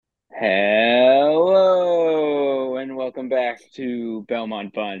Hello and welcome back to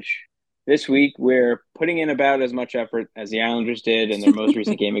Belmont Bunch. This week we're putting in about as much effort as the Islanders did in their most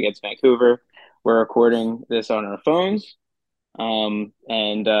recent game against Vancouver. We're recording this on our phones, and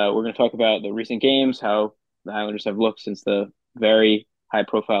we're going to talk about the recent games, how the Islanders have looked since the very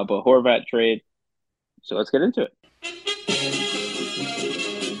high-profile Bo Horvat trade. So let's get into it.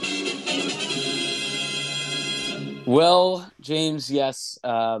 Well, James, yes,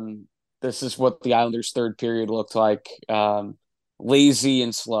 this is what the Islanders' third period looked like. Lazy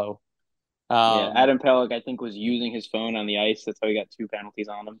and slow. Yeah, Um, Adam Pelech, I think, was using his phone on the ice. That's how he got two penalties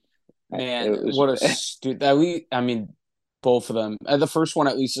on him. man, It was what a at least, I mean, both of them. The first one,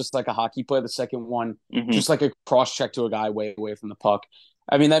 at least, just like a hockey play. The second one, mhm. just like a cross check to a guy way away from the puck.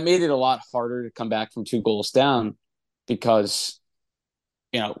 I mean, that made it a lot harder to come back from two goals down because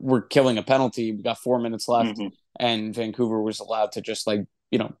we're killing a penalty. We got 4 minutes left, Hmm. and Vancouver was allowed to just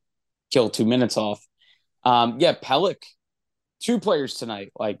kill 2 minutes off. Yeah, Pellick, two players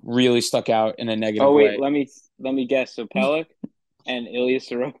tonight like really stuck out in a Oh negative wait, way. let me guess. So Pelech and Ilya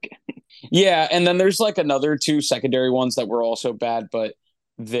Sorokin. Yeah, and then there's like another two secondary ones that were also bad, but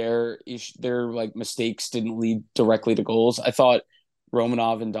their like mistakes didn't lead directly to goals. I thought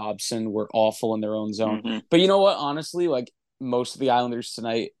Romanov and Dobson were awful in their own zone. Hmm. But you know what? Honestly, like most of the Islanders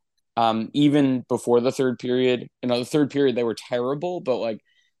tonight, even before the third period, the third period they were terrible, but like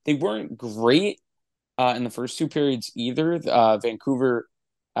they weren't great in the first two periods either. Vancouver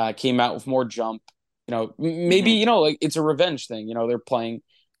came out with more jump. Maybe Hmm. like it's a revenge thing. They're playing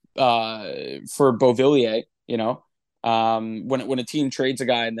uh, for Beauvillier. When a team trades a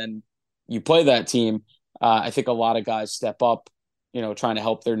guy and then you play that team, I think a lot of guys step up. Trying to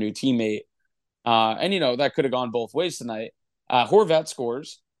help their new teammate, and that could have gone both ways tonight. Horvat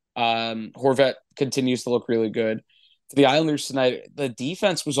scores. Horvat continues to look really good. For the Islanders tonight, the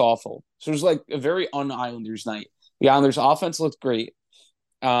defense was awful. So it was like a very un-Islanders night. The Islanders offense looked great.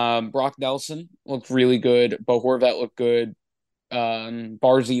 Brock Nelson looked really good. Bo Horvat looked good.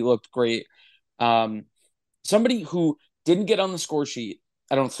 Barzy looked great. Um, Somebody who didn't get on the score sheet,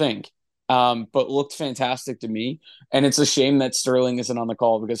 I don't think, but looked fantastic to me. And it's a shame that Sterling isn't on the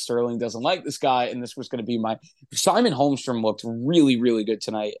call because Sterling doesn't like this guy. And this was going to be my Simon Holmstrom looked really, really good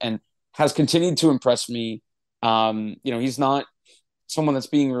tonight and has continued to impress me. He's not someone that's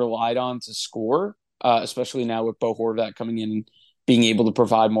being relied on to score, especially now with Bo Horvat coming in and being able to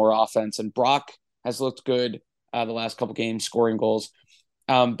provide more offense. And Brock has looked good the last couple games, scoring goals.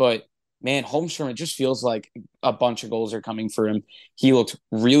 But man, Holmstrom, it just feels like a bunch of goals are coming for him. He looked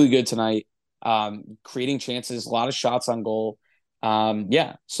really good tonight, creating chances, a lot of shots on goal.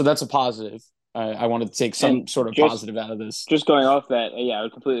 Yeah, so that's a positive. I wanted to take And some sort of just positive out of this. just going off that, yeah, I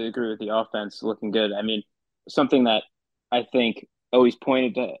would completely agree with the offense looking good. I mean, something that I think always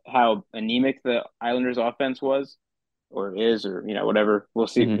pointed to how anemic the Islanders' offense was, or is, or whatever. We'll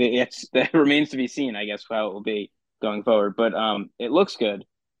see. Mm-hmm. That remains to be seen, I guess, how it will be going forward. But it looks good,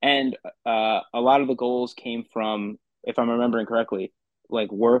 and a lot of the goals came from, if I'm remembering correctly,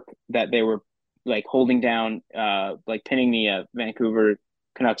 like work that they were like holding down, like pinning the Vancouver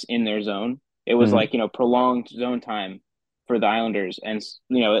Canucks in their zone. It was Mm-hmm. like prolonged zone time for the Islanders, and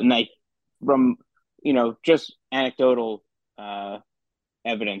and like from just anecdotal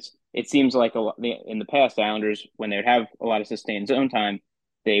evidence, it seems like in the past, Islanders, when they would have a lot of sustained zone time,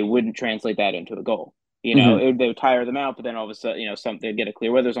 they wouldn't translate that into a goal. Mm-hmm. They would tire them out, but then all of a sudden, they'd get a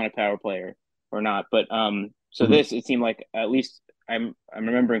clear whether it's on a power player or not. But so Mm-hmm. this, it seemed like at least I'm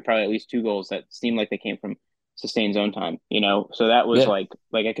remembering probably at least two goals that seemed like they came from sustained zone time. So that was Yeah. like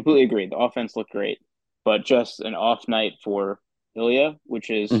I completely agree. The offense looked great, but just an off night for Ilya, which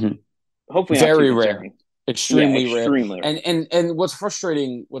is Mm-hmm. hopefully not too Very rare, concerning. Yeah, extremely rare. extremely And rare. what's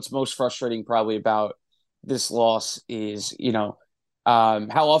frustrating, what's most frustrating probably about this loss is,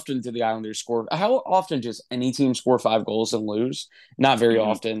 how often do the Islanders score? How often does any team score 5 goals and lose? Not very Hmm.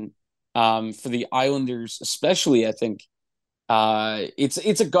 often. For the Islanders, especially, I think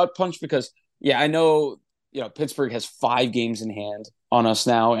it's a gut punch because yeah, I know Pittsburgh has 5 games in hand on us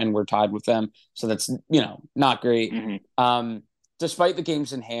now, and we're tied with them, so that's not great. Hmm. Um, Despite the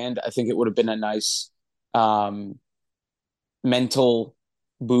games in hand, I think it would have been a nice um, mental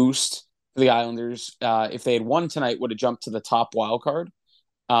boost for the Islanders if they had won tonight. Would have jumped to the top wild card.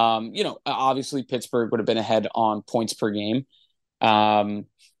 Obviously Pittsburgh would have been ahead on points per game, um,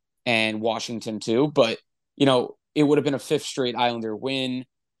 and Washington too. But it would have been a fifth straight Islander win.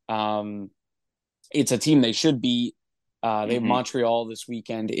 Um, it's a team they should beat. They have Hmm. Montreal this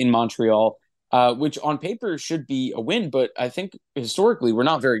weekend in Montreal, which on paper should be a win, but I think historically we're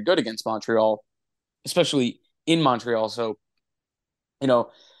not very good against Montreal, especially in Montreal. So, you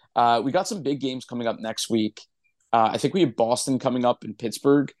know, We got some big games coming up next week. I think we have Boston coming up in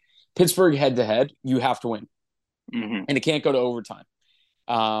Pittsburgh. Pittsburgh head to head, you have to win, Hmm. and it can't go to overtime.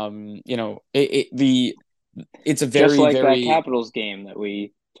 You know, it's a Just very, like that very, Capitals game that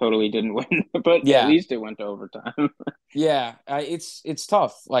we totally didn't win, but at yeah, least it went to overtime. yeah. It's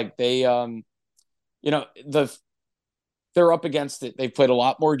tough. Like you know, they're up against it. They've played a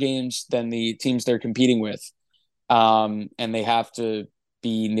lot more games than the teams they're competing with, and they have to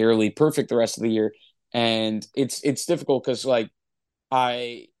be nearly perfect the rest of the year. And it's difficult because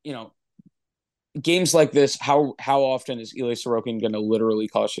you know, games like this, how often is Ilya Sorokin going to literally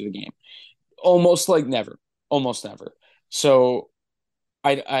cost you the game? Almost like never, almost never. So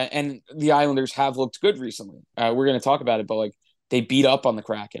I and the Islanders have looked good recently. We're going to talk about it, but like they beat up on the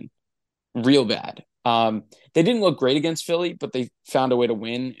Kraken real bad. They didn't look great against Philly, but they found a way to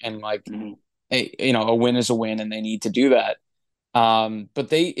win, and like Mhm. you know, a win is a win, and they need to do that. But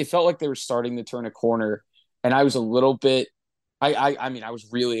it felt like they were starting to turn a corner, and I was a little bit. I mean, I was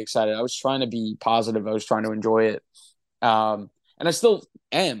really excited. I was trying to be positive. I was trying to enjoy it, and I still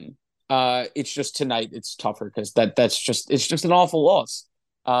am. It's just tonight it's tougher because it's just an awful loss.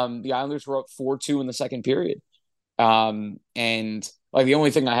 The Islanders were up 4-2 in the second period, and like the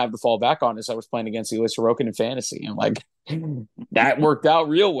only thing I have to fall back on is I was playing against Ilya Sorokin in fantasy, and like that worked out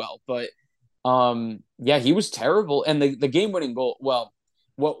real well. But yeah, he was terrible, and the game winning goal. Well,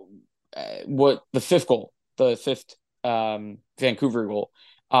 what what the fifth Vancouver goal,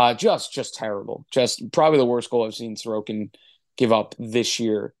 just terrible, just probably the worst goal I've seen Sorokin give up this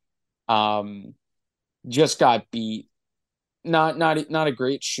year. Um, just got beat. Not a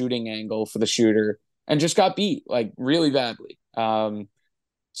great shooting angle for the shooter, and just got beat like really badly.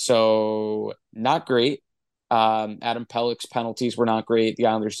 So not great. Adam Pellick's penalties were not great. The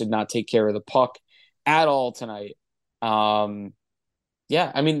Islanders did not take care of the puck at all tonight. Um,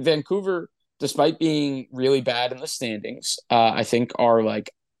 yeah, I mean Vancouver, despite being really bad in the standings, I think are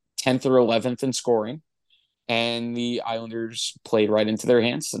like 10th or 11th in scoring, and the Islanders played right into their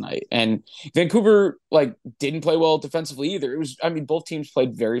hands tonight. And Vancouver like didn't play well defensively either. It was, I mean, both teams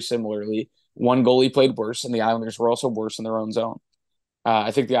played very similarly. One goalie played worse, and the Islanders were also worse in their own zone.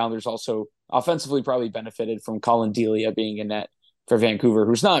 I think the Islanders also offensively probably benefited from Colin Delia being in net for Vancouver,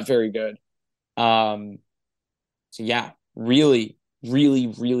 who's not very good. Um, so yeah, really,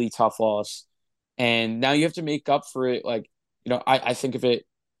 really, really tough loss. And now you have to make up for it. Like, you know, I think of it,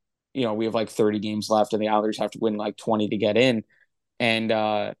 you know, we have like 30 games left and the Islanders have to win like 20 to get in. And,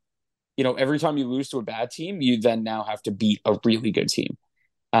 you know, every time you lose to a bad team, you then now have to beat a really good team.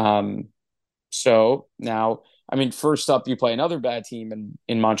 Um, so now, I mean, first up, you play another bad team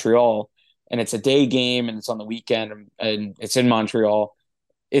in Montreal, and it's a day game and it's on the weekend and it's in Montreal.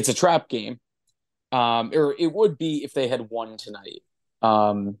 It's a trap game. Or it would be if they had won tonight.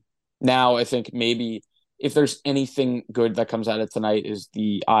 Um, Now I think maybe if there's anything good that comes out of tonight is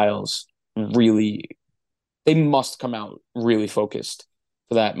the Isles really they must come out really focused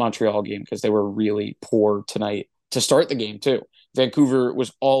for that Montreal game because they were really poor tonight to start the game too. Vancouver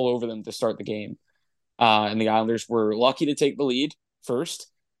was all over them to start the game, and the Islanders were lucky to take the lead first.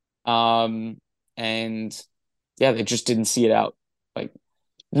 Um, and yeah, they just didn't see it out. Like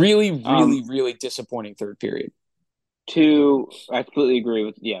really, Um, really, really disappointing third period. I completely agree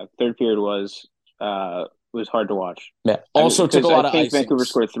with, yeah, third period was hard to watch. Yeah. I mean, Also took a because I lot of think Vancouver icings.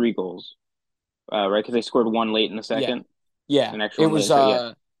 scored three goals, right? Because they scored one late in the Yeah. second, Yeah. an extra It one late in was the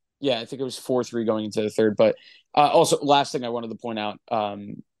second. Yeah. yeah, I think it was 4-3 going into the third. But also last thing I wanted to point out,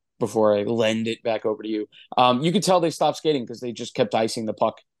 before I lend it back over to you. You could tell they stopped skating because they just kept icing the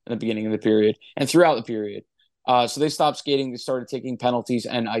puck in the beginning of the period and throughout the period. So they stopped skating, they started taking penalties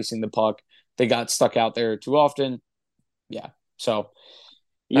and icing the puck. They got stuck out there too often. Yeah. So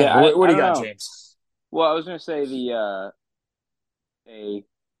Yeah, what I do you don't got, know. James? Well, I was gonna say a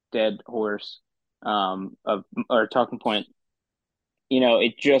dead horse of or talking point. You know,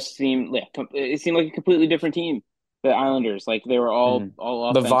 it just seemed it seemed like a completely different team. The Islanders, like they were Mhm.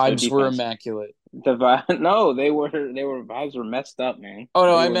 all The offense, no vibes were defense. immaculate. The vibe, no, they were vibes were messed up, man. Oh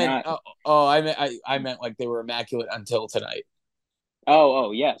no, They I were meant not. I meant like they were immaculate until tonight.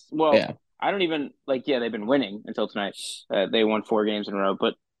 Oh, yes. Well, Yeah. I don't even like. Yeah, they've been winning until tonight. They won four games in a row,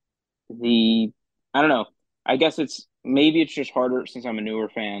 but the I don't know. I guess maybe it's just harder since I'm a newer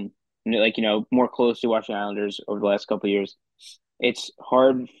fan, like more closely watching Islanders over the last couple of years. It's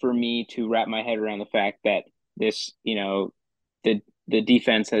hard for me to wrap my head around the fact that this, the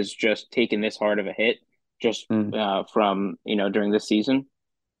defense has just taken this hard of a hit just Mm. from during this season.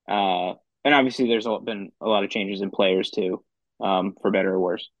 And obviously, been a lot of changes in players too, for better or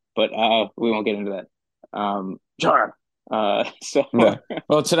worse. But we won't get into that. Jar. So Yeah.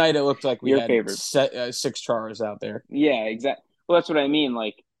 Well, tonight it looked like we you're had favored. six Charas out there. Yeah, exactly. Well, that's what I mean.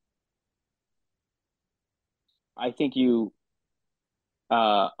 Like, I think you,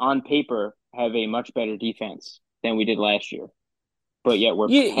 on paper, have a much better defense than we did last year, but yet we're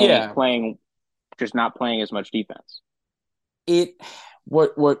Yeah, yeah. playing, just not playing as much defense. It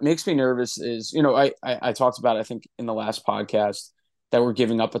what makes me nervous is, I talked about, I think in the last podcast, that we're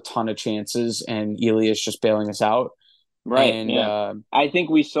giving up a ton of chances and Elias just bailing us out. Right. And Yeah. I think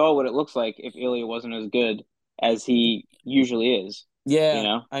we saw what it looks like if Ilya wasn't as good as he usually is. You yeah,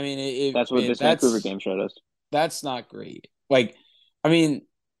 know, I mean that's what this Vancouver game showed us. that's not great. Like, I mean,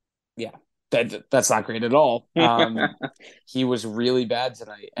 yeah, that's not great at all. He was really bad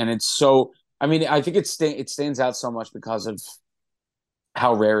tonight, and it's so. I mean, I think it stands out so much because of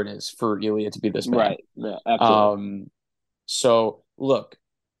how rare it is for Ilya to be this bad. Right. Yeah, absolutely. Um, so look,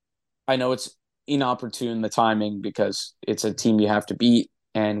 I know it's inopportune the timing because it's a team you have to beat,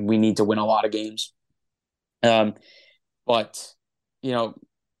 and we need to win a lot of games. Um, but you know,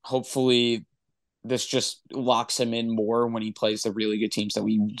 hopefully this just locks him in more when he plays the really good teams that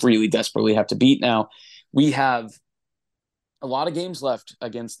we really desperately have to beat. Now we have a lot of games left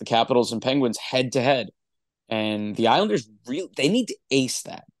against the Capitals and Penguins head to head, and the Islanders really they need to ace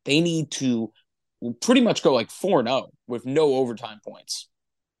that. They need to pretty much go like 4-0 with no overtime points.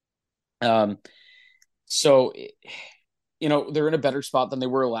 Um, so they're in a better spot than they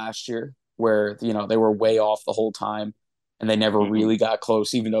were last year, where they were way off the whole time, and they never Mm-hmm. really got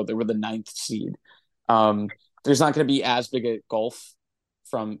close, even though they were the ninth seed. Um, there's not going to be as big a gulf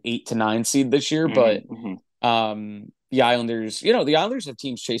from 8 to 9 seed this year, but Mm-hmm. Mm-hmm. the Islanders have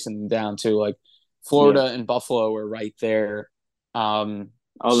teams chasing them down too, like Yeah. Florida and Buffalo are right there. Um,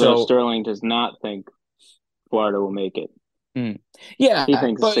 Although so Sterling does not think Florida will make it. mm, He yeah,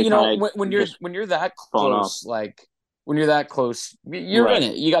 thinks but they kind when of you're just when you're that falling off. close, like when you're that close, you're in Right.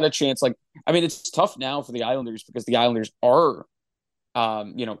 it. You got a chance. Like, I mean, it's tough now for the Islanders because the Islanders are,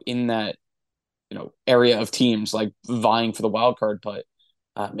 in that area of teams like vying for the wild card. But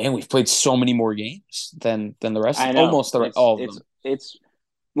man, we've played so many more games than the rest, I know. almost all of It's them. it's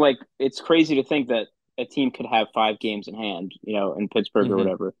like it's crazy to think that a team could have 5 games in hand, in Pittsburgh or Hmm.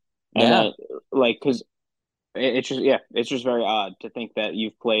 whatever, and Yeah, that like because it's just yeah, it's just very odd to think that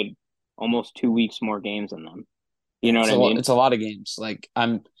you've played almost 2 weeks more games than them. You yeah, know what I mean? it's a lot of games. Like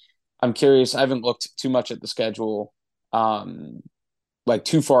I'm curious. I haven't looked too much at the schedule, um, like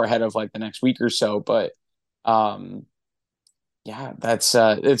too far ahead of like the next week or so, but um, yeah, that's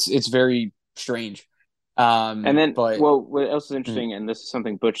it's very strange. And then, But well, what else is mm, interesting, and this is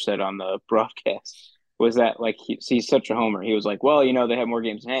something Butch said on the broadcast, was that like he's such a homer. He was like, "Well, they have more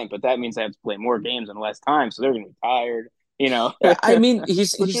games in hand, but that means they have to play more games in less time, so they're going to be tired." yeah, I mean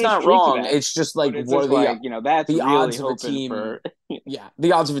Which he's is not true to wrong. that, It's just but like it's what just are like that's the really odds of a hoping team? for Yeah,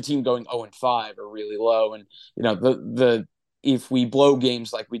 the odds of a team going 0-5 are really low, and the if we blow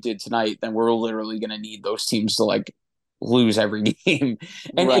games like we did tonight, then we're literally going to need those teams to like lose every game.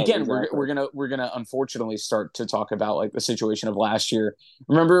 And right, again, exactly. we're gonna unfortunately start to talk about like the situation of last year.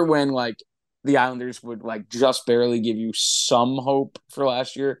 Remember when like the Islanders would like just barely give you some hope for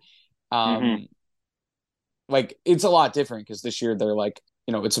last year? Hmm. Um, like it's a lot different because this year they're like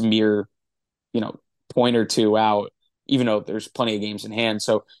it's a mere you know point or two out, even though there's plenty of games in hand.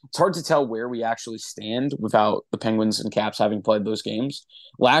 So it's hard to tell where we actually stand without the Penguins and Caps having played those games.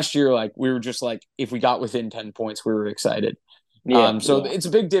 Last year, like we were just like if we got within 10 points, we were excited. Yeah, So yeah, it's a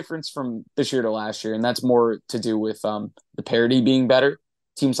big difference from this year to last year, and that's more to do with the parity being better.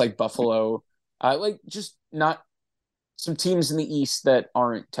 Teams like Buffalo, like just not some teams in the East that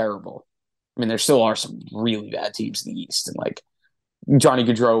aren't terrible. I mean, there still are some really bad teams in the East, and like Johnny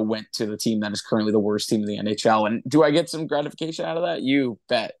Gaudreau went to the team that is currently the worst team in the NHL. And do I get some gratification out of that? You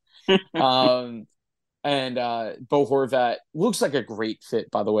bet. And Bo Horvat looks like a great fit,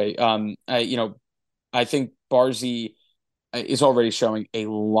 by the way. I think Barzy is already showing a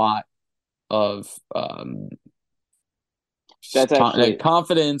lot of that's actually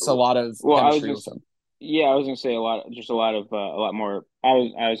confidence, a lot of well. I was chemistry gonna, with him. yeah, I was gonna say a lot more. I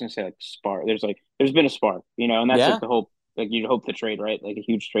was gonna say like spark. There's been a spark, and that's like Yeah. the hope. Like you'd hope the trade, right? Like a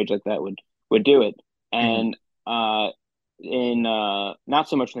huge trade like that would do it. Mm-hmm. And in not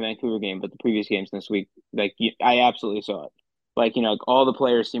so much in the Vancouver game, but the previous games this week, like I absolutely saw it. Like all the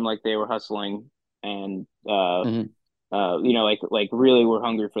players seemed like they were hustling and Mm-hmm. like really were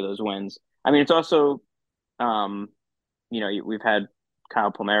hungry for those wins. I mean, it's also um we've had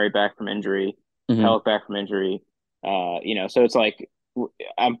Kyle Palmieri back from injury, Mm-hmm. Pelech back from injury. So it's like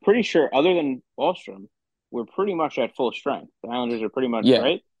I'm pretty sure, other than Wallstrom, we're pretty much at full strength. The Islanders are pretty much Yeah.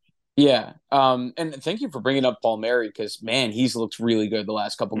 right. Yeah. And thank you for bringing up Palmieri because man, he's looked really good the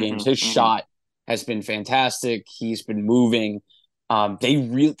last couple games. His Hmm. shot has been fantastic. He's been moving. They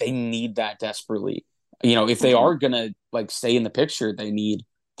need that desperately. If they Hmm. are gonna like stay in the picture, they need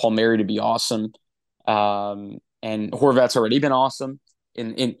Palmieri to be awesome. And Horvat's already been awesome.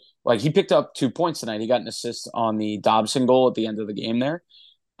 In like he picked up 2 points tonight. He got an assist on the Dobson goal at the end of the game there.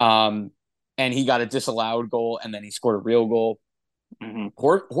 Um, and he got a disallowed goal, and then he scored a real goal. Hmm. A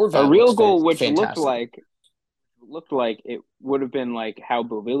Horvat real looks goal, which fantastic. looked like it would have been like how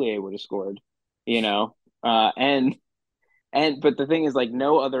Beauvillier would have scored, you know. And but the thing is, like,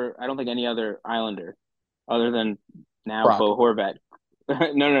 no other, I don't think any other Islander, other than now Brock. Bo Horvat.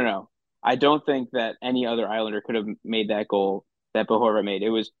 No. I don't think that any other Islander could have made that goal that Bo Horvat made.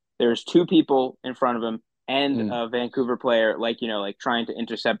 There's two people in front of him and Mm, a Vancouver player, like like trying to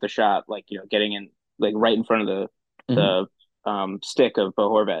intercept the shot, like getting in like right in front of mhm. the stick of Bo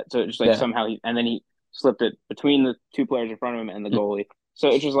Horvat. So it's just like Yeah. somehow and then he slipped it between the two players in front of him and the Mm. goalie. So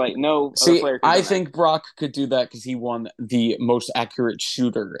it's just like no other See, player could have I done that. think Brock could do that because he won the most accurate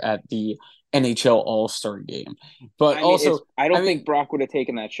shooter at the NHL All Star game. But I mean, also, I I don't think mean, Brock would have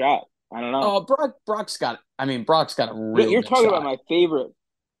taken that shot. I don't know. Brock's got a real You're good talking about shot. my favorite.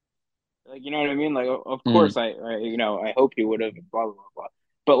 Like, you know what I mean? Like, of Mm. course, I hope he would have. Blah blah blah blah.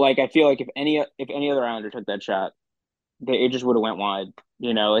 But like, I feel like if any other Islander took that shot, it just would have went wide.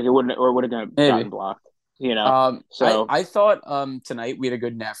 Like it wouldn't, or would have gotten Maybe. blocked. So I thought tonight we had a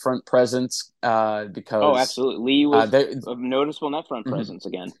good net front presence oh, because absolutely, Lee uh, was they, a noticeable net front mhm. presence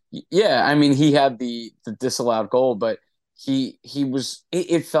again. Yeah, I mean he had the disallowed goal, but he was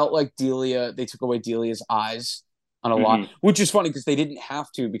it felt like Delia they took away Delia's eyes on a lot, Hmm. which is funny because they didn't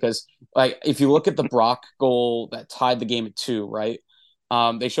have to because like if you look at the Brock goal that tied the game at 2, right?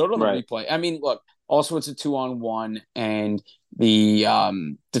 They showed it on the Right. replay. I mean, look, also it's a 2-on-1 and the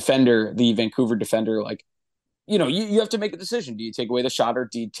defender, the Vancouver defender like you have to make a decision. Do you take away the shot or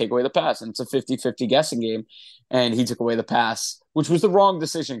do you take away the pass? And it's a 50-50 guessing game. And he took away the pass, which was the wrong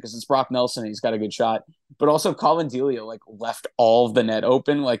decision because it's Brock Nelson and he's got a good shot. But also Colin Delia like left all of the net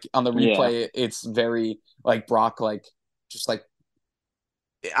open. Like on the Yeah. replay, it's very like Brock, like just like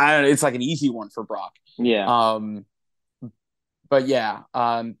I don't know, it's like an easy one for Brock. Yeah. Um, but yeah,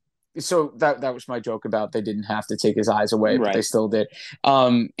 so that was my joke about they didn't have to take his eyes away, but they Right. still did.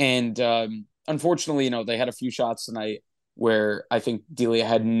 And unfortunately, they had a few shots tonight where I think Delia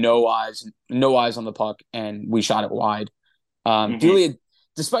had no eyes on the puck, and we shot it wide. Hmm. Delia,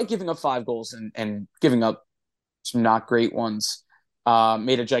 despite giving up 5 goals and giving up some not great ones,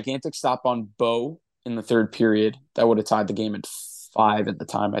 made a gigantic stop on Bo in the third period. That would have tied the game at 5 at the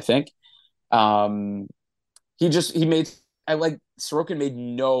time, I think. Um, he made I like Sorokin made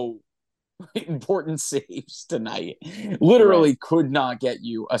no important saves tonight. Right. Literally could not get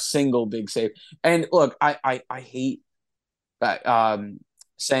you a single big save. And look, I hate that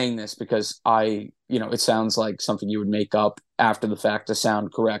saying this because it sounds like something you would make up after the fact to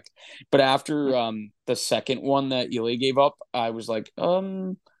sound correct. But after the second one that Ilya gave up, I was like,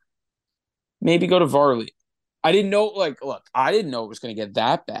 maybe go to Varley. I didn't know look, I didn't know it was going to get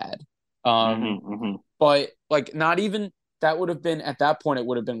that bad. Hmm. Um Hmm. but like not even that would have been at that point it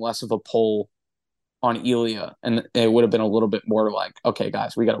would have been less of a pull on Ilya and it would have been a little bit more like okay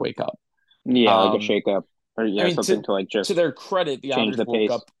guys we got to wake up. Yeah, like a um shake up or I mean something to like to just their credit the change Islanders the woke pace.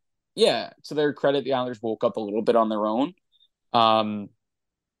 up. Yeah, to their credit the Islanders woke up a little bit on their own. um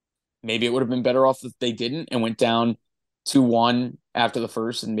Maybe it would have been better off if they didn't and went down 2-1 after the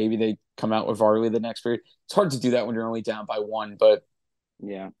first and maybe they come out with Varley the next period. It's hard to do that when you're only down by 1, but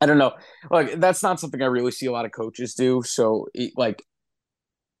Yeah. I don't know. Like that's not something I really see a lot of coaches do. So like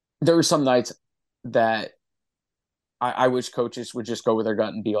there are some nights that I wish coaches would just go with their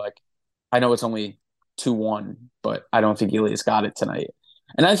gut and be like, I know it's only 2-1, but I don't think Elias got it tonight.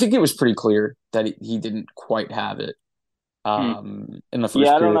 And I think it was pretty clear that he didn't quite have it Hmm. in the Yeah, first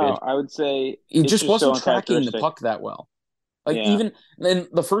I don't know. period. I would say He it's just just so wasn't tracking the uncharacteristic. puck that well. Like Yeah. even then,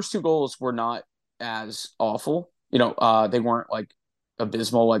 the first 2 goals were not as awful. They weren't like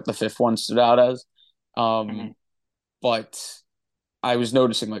abysmal like the fifth one stood out as. Hmm. Um, but I was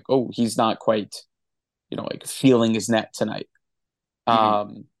noticing like, oh, he's not quite, like feeling his net tonight. Hmm.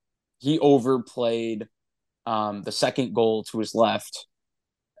 Um, he overplayed the second goal to his left.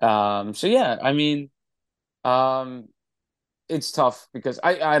 So yeah, I mean, um, it's tough because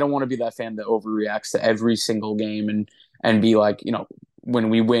I don't want to be that fan that overreacts to every single game and be like, when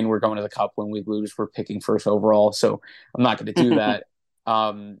we win, we're going to the cup. When we lose, we're picking first overall. So I'm not going to do that.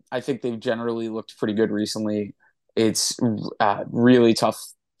 I think they've generally looked pretty good recently. It's really tough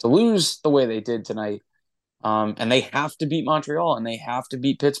to lose the way they did tonight. And they have to beat Montreal and they have to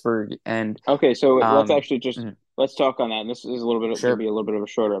beat Pittsburgh. And Okay, so let's um, actually just mhm, let's talk on that. And this is a little bit going to sure. be a little bit of a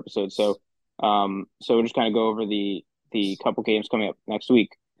shorter episode. So we'll just kind of go over the couple games coming up next week.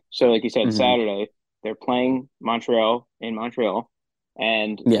 So, like you said, Hmm. Saturday they're playing Montreal in Montreal,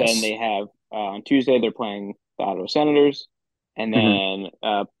 and then Yes. they have on Tuesday they're playing the Ottawa Senators, and Hmm. then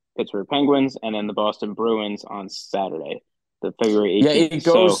Pittsburgh Penguins, and then the Boston Bruins on Saturday, the February Yeah, 18th. it So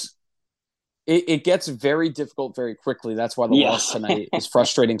goes. It gets very difficult very quickly. That's why the loss yes, tonight is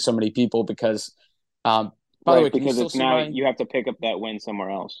frustrating so many people because, um, by the right, way, can you because still it's see now my? you have to pick up that win somewhere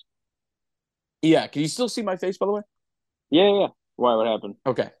else. Yeah, can you still see my face, by the way? Yeah, yeah. Why? What happened?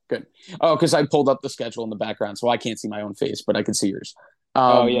 Okay, good. Oh, because I pulled up the schedule in the background, so I can't see my own face, but I can see yours.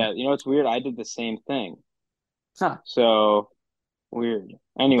 Oh Um, yeah, you know it's weird. I did the same thing. huh. So weird.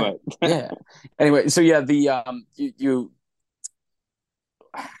 Okay. Anyway, Yeah. Anyway, so yeah, the you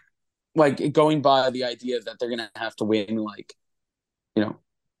like going by the idea that they're gonna have to win like you know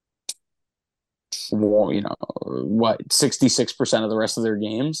what 66% of the rest of their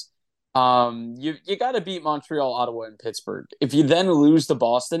games. You got to beat Montreal, Ottawa, and Pittsburgh. If you then lose to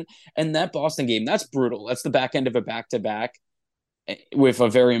Boston, and that Boston game, that's brutal. That's the back end of a back to back with a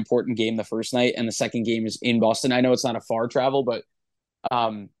very important game the first night, and the second game is in Boston. I know it's not a far travel, but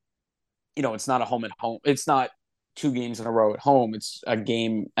um, it's not a home at home. It's not two games in a row at home. It's a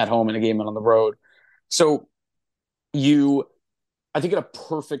game at home and a game on the road. So you I think in a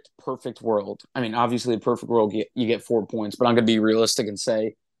perfect world, I mean, obviously, a perfect world, you get 4 points, but I'm going to be realistic and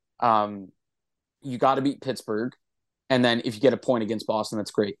say um, you got to beat Pittsburgh. And then if you get a point against Boston,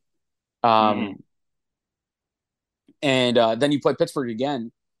 that's great. hmm Um, and then you play Pittsburgh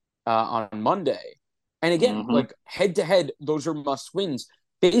again on Monday. And again, hmm like head to head, those are must wins.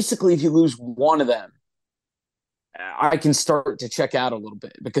 Basically, if you lose one of them, I can start to check out a little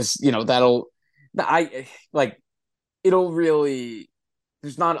bit because, I like, it'll really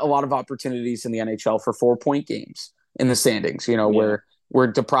there's not a lot of opportunities in the NHL for 4 point games in the standings, yeah. where we're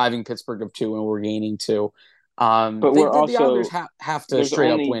depriving Pittsburgh of two and we're gaining two. But we're The Islanders also have to there's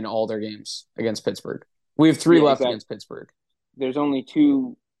straight up only win all their games against Pittsburgh. We have three yeah left exactly. against Pittsburgh. There's only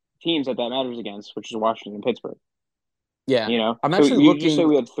two teams that matters against, which is Washington and Pittsburgh. Yeah. You know, I'm so actually you say looking.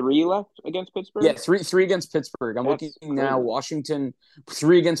 we had three left against Yeah, Pittsburgh. three against Pittsburgh. I'm looking That's now. crazy. Washington,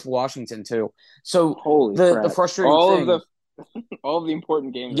 three against Washington too. So Holy the crap! frustrating thing, All of the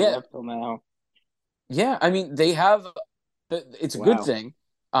important games are yeah, left till now. yeah. I mean, they have. It's a good Wow, thing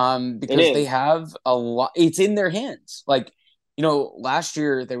it because they is. have a lot. It's in their hands. Like last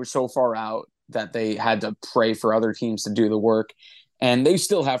year they were so far out that they had to pray for other teams to do the work, and they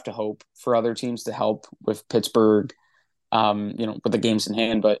still have to hope for other teams to help with Pittsburgh. With the games in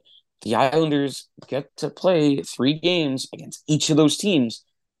hand, but the Islanders get to play 3 games against each of those teams.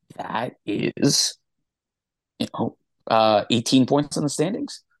 That is, 18 points in the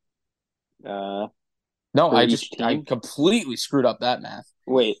standings. Uh, No, for each I team. completely screwed up that math.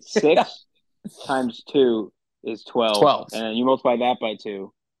 Wait, 6 times 2 is 12, 12. and then you multiply that by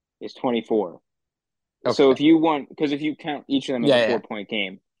 2 is 24. So Okay. if you want, because if you count each of them as Yeah, a yeah. 4 point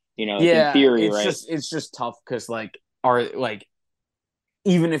game, like in Yeah, theory, right? it's just tough because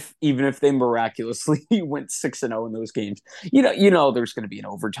even if they miraculously went 6-0 in those games, there's going to be an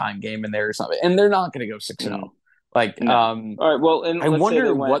overtime game in there or something, and they're not going to go 6-0. Mm, Like, no. All right. Well, and I let's say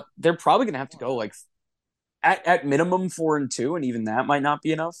they wonder went. what they're probably going to have to go like at minimum 4-2, and even that might not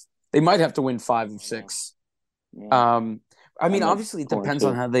be enough. They might have to win five of Oh, no. six. Yeah, Um, I I mean, might obviously, it four and depends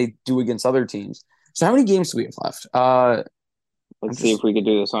on two. how they do against other teams. So, how many games do we have left? I'm Let's see if just we could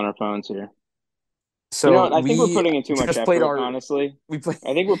do this on our phones here. You know so what? I think we're we putting in too much just played effort, our honestly. we played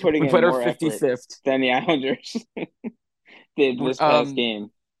I think we're putting we in played our more effort 55th. than the Islanders did this past Um,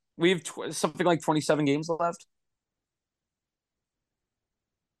 game, we have something like 27 games left,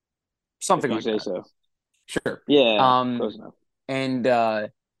 if something you like say that. so. Sure. Yeah, Um, close enough. and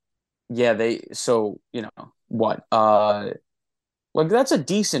yeah, they so what like that's a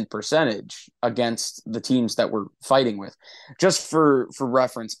decent percentage against the teams that we're fighting with. Just for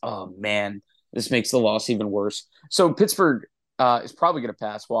reference, oh man, this makes the loss even worse. So Pittsburgh is probably going to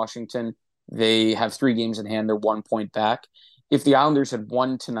pass Washington. They have 3 games in hand. They're 1 point back. If the Islanders had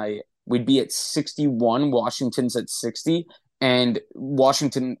won tonight, we'd be at 61. Washington's at 60, and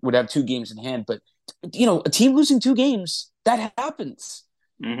Washington would have 2 games in hand. But a team losing 2 games, that happens.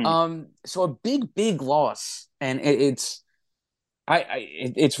 hmm So a big loss, and it's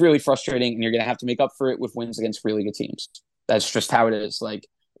really frustrating, and you're going to have to make up for it with wins against really good teams. That's just how it is. Like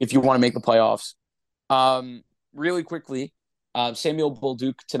if you want to make the playoffs. Really quickly, Samuel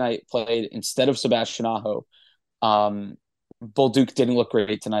Bolduc tonight played instead of Sebastian Aho. Bolduc didn't look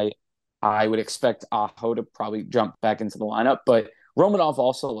great tonight. I would expect Aho to probably jump back into the lineup, but Romanov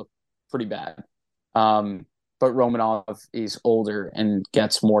also looked pretty bad. But Romanov is older and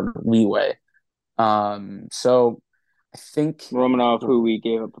gets more leeway. So I think, Romanov, who we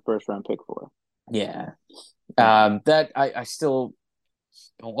gave up a first round pick for. yeah, Yeah. that I still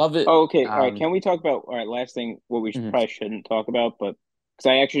don't love it. Oh, okay. All right. Can we talk about, all right, last thing, what we Mhm. probably shouldn't talk about, but because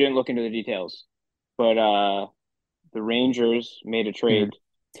I actually didn't look into the details, but the Rangers made a Mhm. trade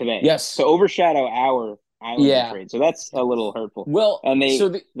today to Yes, overshadow our Islander yeah. trade. So that's a little hurtful. Well, And so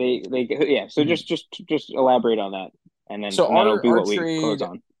the yeah. So mhm. just elaborate on that, and then so that'll our be our what we close trade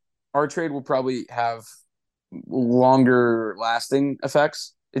on. our trade will probably have longer lasting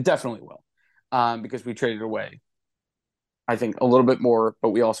effects. It definitely will, because we traded away, I think, a little bit more, but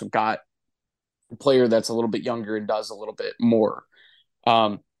we also got a player that's a little bit younger and does a little bit more.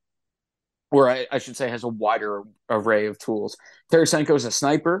 Um, or I should say has a wider array of tools. Tarasenko is a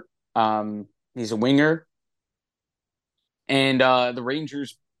sniper. He's a winger, and the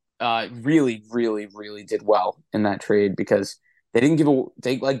Rangers really, really, really did well in that trade because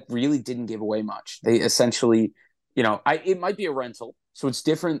they like really didn't give away much. They essentially, it might be a rental, so it's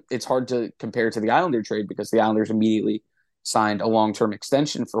different. It's hard to compare to the Islander trade because the Islanders immediately signed a long term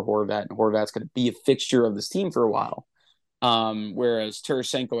extension for Horvat, and Horvat's going to be a fixture of this team for a while. Whereas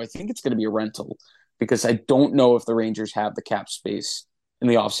Tarasenko, I think it's going to be a rental because I don't know if the Rangers have the cap space in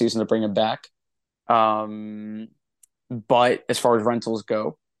the offseason to bring him back. Um, but as far as rentals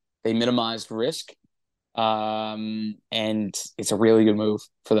go, they minimized risk. And it's a really good move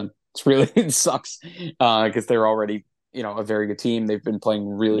for them. It's really, it sucks because they're already, a very good team. They've been playing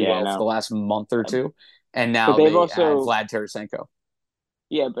really Yeah, well for the no. last month or two. And But now they've they add also, Vlad Tarasenko.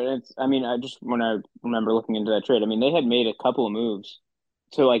 yeah, but it's, I mean, I just, when I remember looking into that trade, I mean, they had made a couple of moves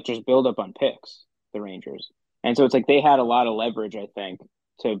to like just build up on picks, the Rangers. And so it's like they had a lot of leverage, I think,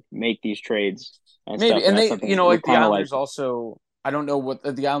 to make these trades and stuff. Maybe, And and that's they, something we like the kind of like. Islanders also. I don't know what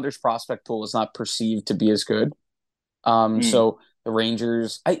the Islanders prospect pool is not perceived to be as good. Mm, So the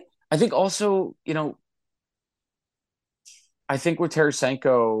Rangers, I think also, I think with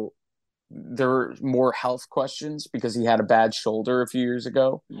Tarasenko, there are more health questions because he had a bad shoulder a few years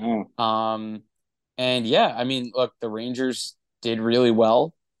ago. no. Um, and yeah, I mean, look, the Rangers did really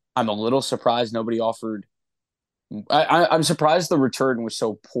well. I'm a little surprised nobody offered. I'm surprised the return was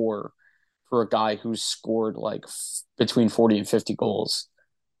so poor for a guy who's scored like between 40 and 50 goals.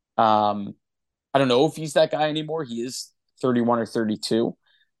 Um, I don't know if he's that guy anymore. He is 31 or 32.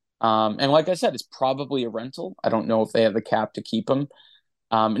 And like I said, it's probably a rental. I don't know if they have the cap to keep him.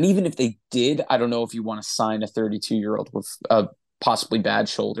 And even if they did, I don't know if you want to sign a 32-year-old with a possibly bad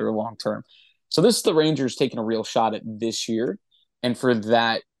shoulder long term. So this is the Rangers taking a real shot at this year. And for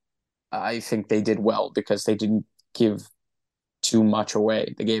that, I think they did well because they didn't give too much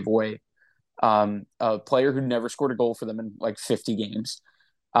away. They gave away a player who never scored a goal for them in like 50 games.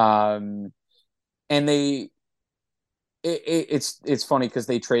 Um, and it's funny because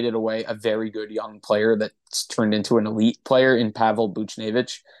they traded away a very good young player that's turned into an elite player in Pavel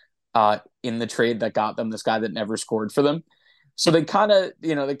Buchnevich in the trade that got them this guy that never scored for them. So they kind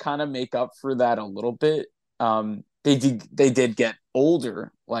of make up for that a little bit. They did get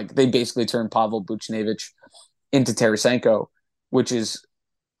older, like they basically turned Pavel Buchnevich into Tarasenko, which is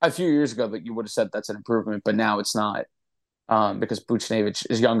a few years ago that you would have said that's an improvement, but now it's not because Buchnevich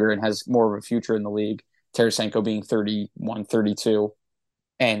is younger and has more of a future in the league. Tarasenko being 31, 32,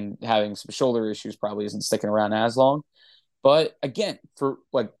 and having some shoulder issues probably isn't sticking around as long. But again, for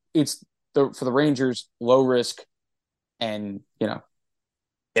like for the Rangers, low risk, and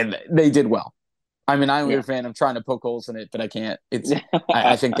and they did well. I'm an Islander Yeah. fan. I'm trying to poke holes in it, but I can't.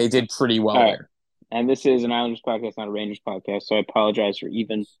 I think they did pretty All well right. there. And this is an Islanders podcast, not a Rangers podcast. So I apologize for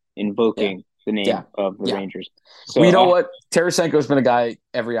even Yeah, invoking the yeah, name of the yeah. Rangers. Well, So, you know what? Tarasenko's been a guy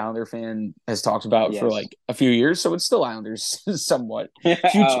every Islander fan has talked about for yes. like a few years, so it's still Islanders somewhat. Oh,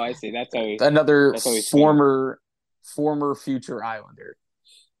 Future, I see. another That's always funny. former future Islander.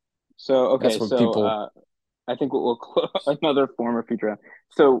 So, That's okay. what So, people. I think what another former future round.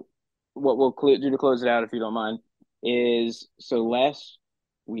 So what we'll do to close it out, if you don't mind, is so last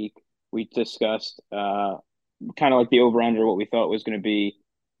week we discussed kind of like the over under what we thought was going to be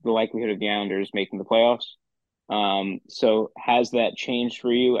the likelihood of the Islanders making the playoffs. So has that changed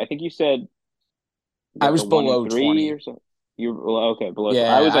for you? I think you said I like a was one in below three 20. or something. You're well, okay below. I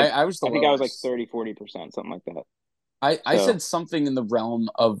Yeah, was like, I was the I think I was like lowest. 30, 40%, something like that. I So said something in the realm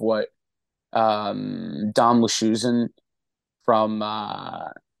of what Dom Luszczyszyn from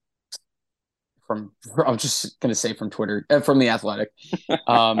from I'm just gonna say from Twitter from the Athletic,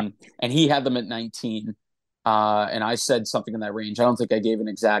 and he had them at 19. And I said something in that range. I don't think I gave an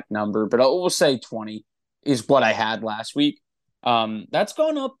exact number, but we'll say 20 is what I had last week. That's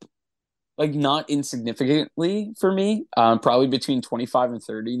gone up like not insignificantly for me. Probably between 25 and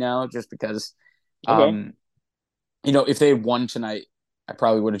 30 now, just because, Okay. um, if they had won tonight, I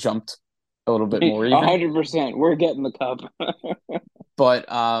probably would have jumped a little bit more even. 100%. We're getting the cup. But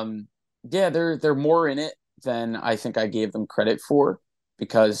yeah, they're more in it than I think I gave them credit for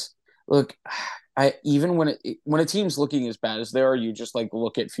because look, I even when a team's looking as bad as they are, you just like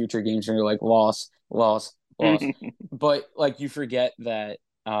look at future games and you're like loss, loss, loss. But like you forget that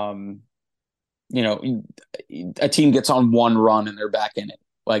you know a team gets on one run and they're back in it.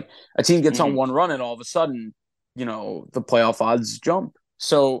 Like a team gets on one run and all of a sudden, the playoff odds jump.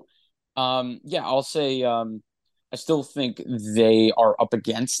 So yeah, I'll say I still think they are up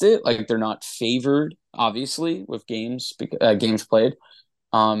against it. Like they're not favored, obviously, with games played.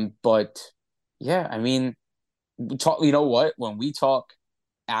 But yeah, I mean, talk. You know what? When we talk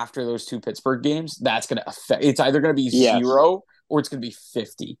after those two Pittsburgh games, that's going to affect. It's either going to be Yes. 0 or it's going to be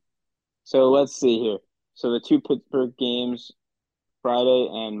 50. So let's see here. So the two Pittsburgh games, Friday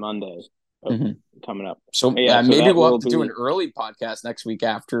and Monday, are Mm-hmm. coming up. So Yeah, so maybe that we'll will have to do an be, early podcast next week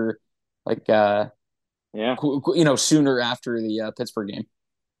after, like, yeah, sooner after the Pittsburgh game.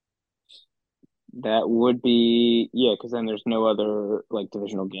 that would be, yeah, because then there's no other like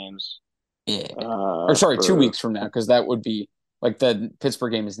divisional games Yeah. Or sorry, 2 weeks for, from now, because that would be like the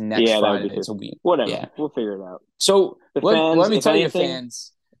Pittsburgh game is next yeah, that would Friday. be It's two. a week. Whatever. Yeah. We'll figure it out. So The let fans, me if tell you, anything,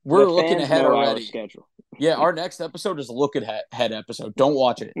 fans, the we're looking fans ahead know our already. schedule. Yeah, our next episode is a look ahead episode. Don't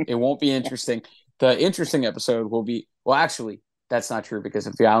watch it. It won't be interesting. The interesting episode will be actually, that's not true because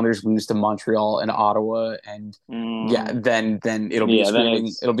if the Islanders lose to Montreal and Ottawa and yeah, Mm, then yeah, then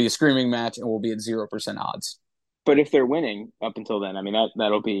it's, it'll be a screaming match and we'll be at 0% odds. but if they're winning up until then, I mean,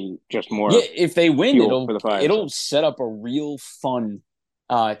 that'll be just Yeah, more if they win, fuel for the fire. it'll So, set up a real fun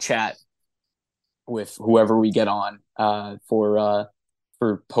chat with whoever we get on for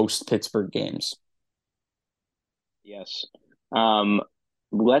post Pittsburgh games. yes. Um,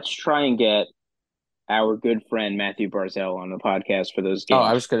 let's try and get our good friend Matthew Barzell on the podcast for those Oh,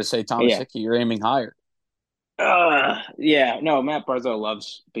 I was games. going to say Thomas Yeah. Hickey, you're aiming higher. Yeah. No, Matt Barzell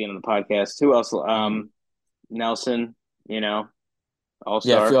loves being on the podcast. Who else? Mm-hmm. Nelson, all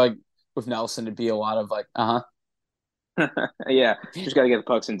Yeah, I feel star. like with Nelson it'd be a lot of like, Yeah, just got to get the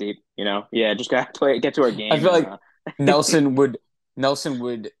pucks in deep. Yeah, just got to get to our I game feel and like Nelson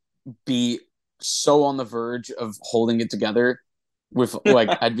would be so on the verge of holding it together with like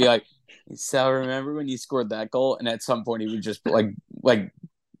I'd be like, so remember when you scored that goal? And at some point he would just like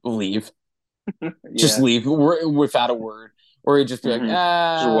leave, just yeah, leave without a word, or he'd just be like,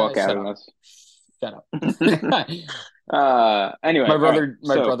 just walk out shut on up, us. shut up. Anyway, My all right. brother,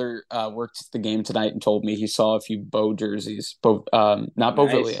 So worked the game tonight and told me he saw a few Bo jerseys, not nice.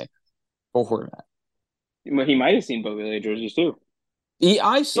 Beauvillier, Bo Horvat. Well, he might have seen Beauvillier jerseys too.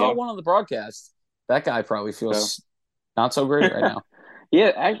 I saw Yeah. one on the broadcast. That guy probably So feels not so great right now.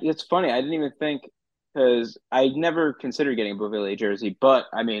 yeah, it's funny. I didn't even think because I never considered getting a Beauvillier jersey, but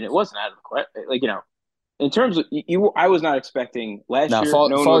I mean, it wasn't out of the question. Like in terms of I was not expecting last No, year. No one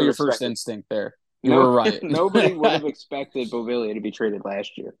follow would have your first expected. instinct there. You No, were right. nobody would have expected Beauvillier to be traded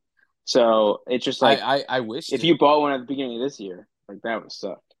last year. So it's just like I wished if it. you bought one at the beginning of this year, like that would have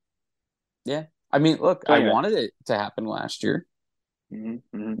sucked. Yeah. I mean, look, So I anyway, wanted it to happen last year. It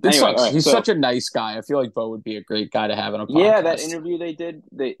anyway, all sucks. right. He's So such a nice guy. I feel like Bo would be a great guy to have on a yeah, that podcast. interview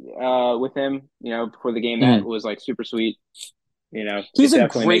they with him, before the game, that Mhm. was like super sweet. He's It a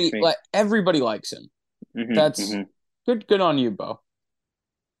definitely makes great me. like everybody likes him. That's Hmm. good on you, Bo.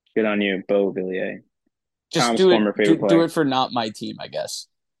 Good on you, Beau Villiers, Just Tom's do it former favorite do player. it for not my team, I guess.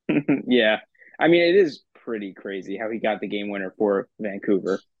 Yeah, I mean it is pretty crazy how he got the game winner for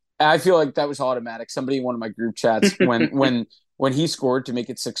Vancouver. I feel like that was automatic. Somebody in one of my group chats when he scored to make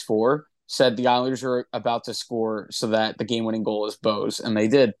it 6-4 said the Islanders are about to score so that the game winning goal is Bo's, and they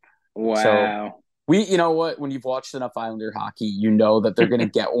did. So Wow. you know what? When you've watched enough Islander hockey, you know that they're going to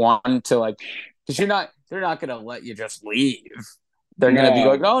get one to like because they're not going to let you just leave. They're going to be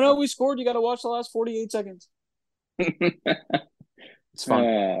like, No, oh no, we scored. You got to watch the last 48 seconds. no. It's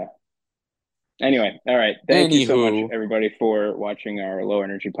fun. Anyway, all right. Thank you so much, Anywho, everybody, for watching our low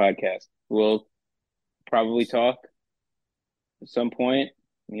energy podcast. We'll probably talk at some point,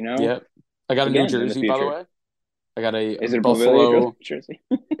 yep. I got a new again in the jersey, by the future. way. I got a Is it a Beauvillier Buffalo. jersey?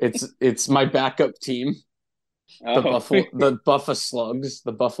 It's my backup team. Oh, The Buffalo Slugs,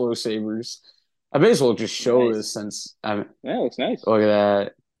 the Buffalo Sabres. I may as well just show nice. this since I'm That looks nice. look at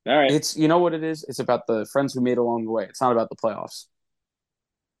that. All right. It's you know what it is? It's about the friends we made along the way. It's not about the playoffs.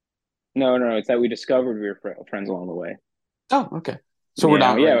 No, no, it's that we discovered we were friends along the way. Oh, okay. So we're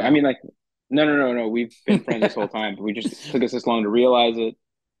not Yeah. right I now. mean, like, no, no, no, no. We've been friends this whole time, but we just took us this long to realize it.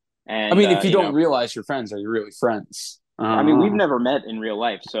 I And mean, if you you don't know, realize you're friends, are you really friends? I mean, we've Uh, never met in real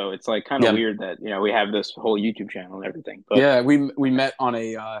life, so it's like kind of yeah, weird that we have this whole YouTube channel and everything. But yeah. We met on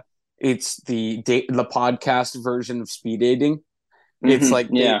a. It's the podcast version of speed dating. It's like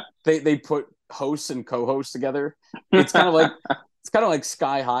yeah, they put hosts and co-hosts together. It's kind of like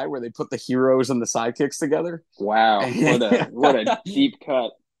Sky High where they put the heroes and the sidekicks together. wow, what a deep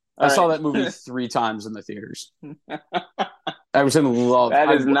cut. I All saw right, that movie 3 times in the theaters. I was in love. that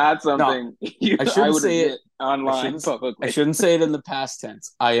is not No, something I I shouldn't would say it. admit online I publicly. shouldn't say it in the past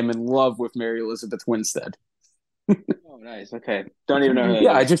tense. I am in love with Mary Elizabeth Winstead. Oh, nice. Okay, don't even know who that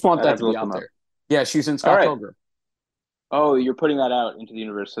Yeah, I is. just want I'd that have to to be look out them up. there. Yeah, she's in All Scott right. Pilgrim. Oh, you're putting that out into the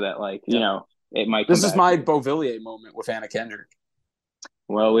universe so that Yeah, it might come this is back to my you. Beauvillier moment with Anna Kendrick.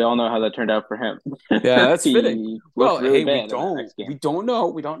 Well, we all know how that turned out for him. Yeah, that's fitting. He looked Well, really hey, bad in that next game. we don't know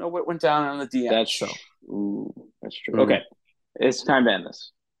what went down on the DM. That's So, ooh, that's true. Okay, mm, it's time to end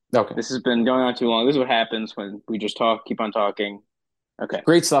this. okay, This has been going on too long. This is what happens when we just talk, keep on talking. Okay,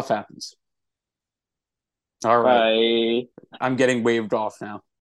 great stuff happens. All right, bye. I'm getting waved off now.